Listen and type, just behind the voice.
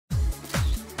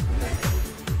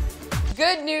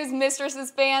Good news,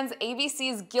 Mistresses fans,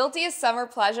 ABC's Guiltiest Summer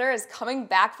Pleasure is coming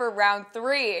back for round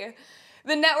 3.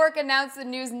 The network announced the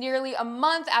news nearly a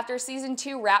month after season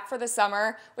 2 wrapped for the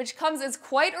summer, which comes as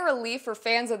quite a relief for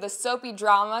fans of the soapy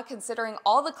drama considering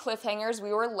all the cliffhangers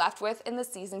we were left with in the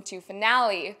season 2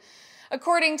 finale.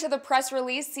 According to the press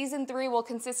release, season 3 will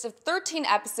consist of 13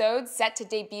 episodes set to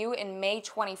debut in May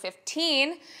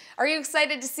 2015. Are you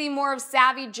excited to see more of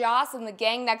Savi, Joss, and the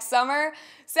gang next summer?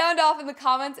 Sound off in the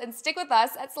comments and stick with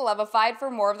us at Celebified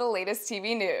for more of the latest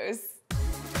TV news.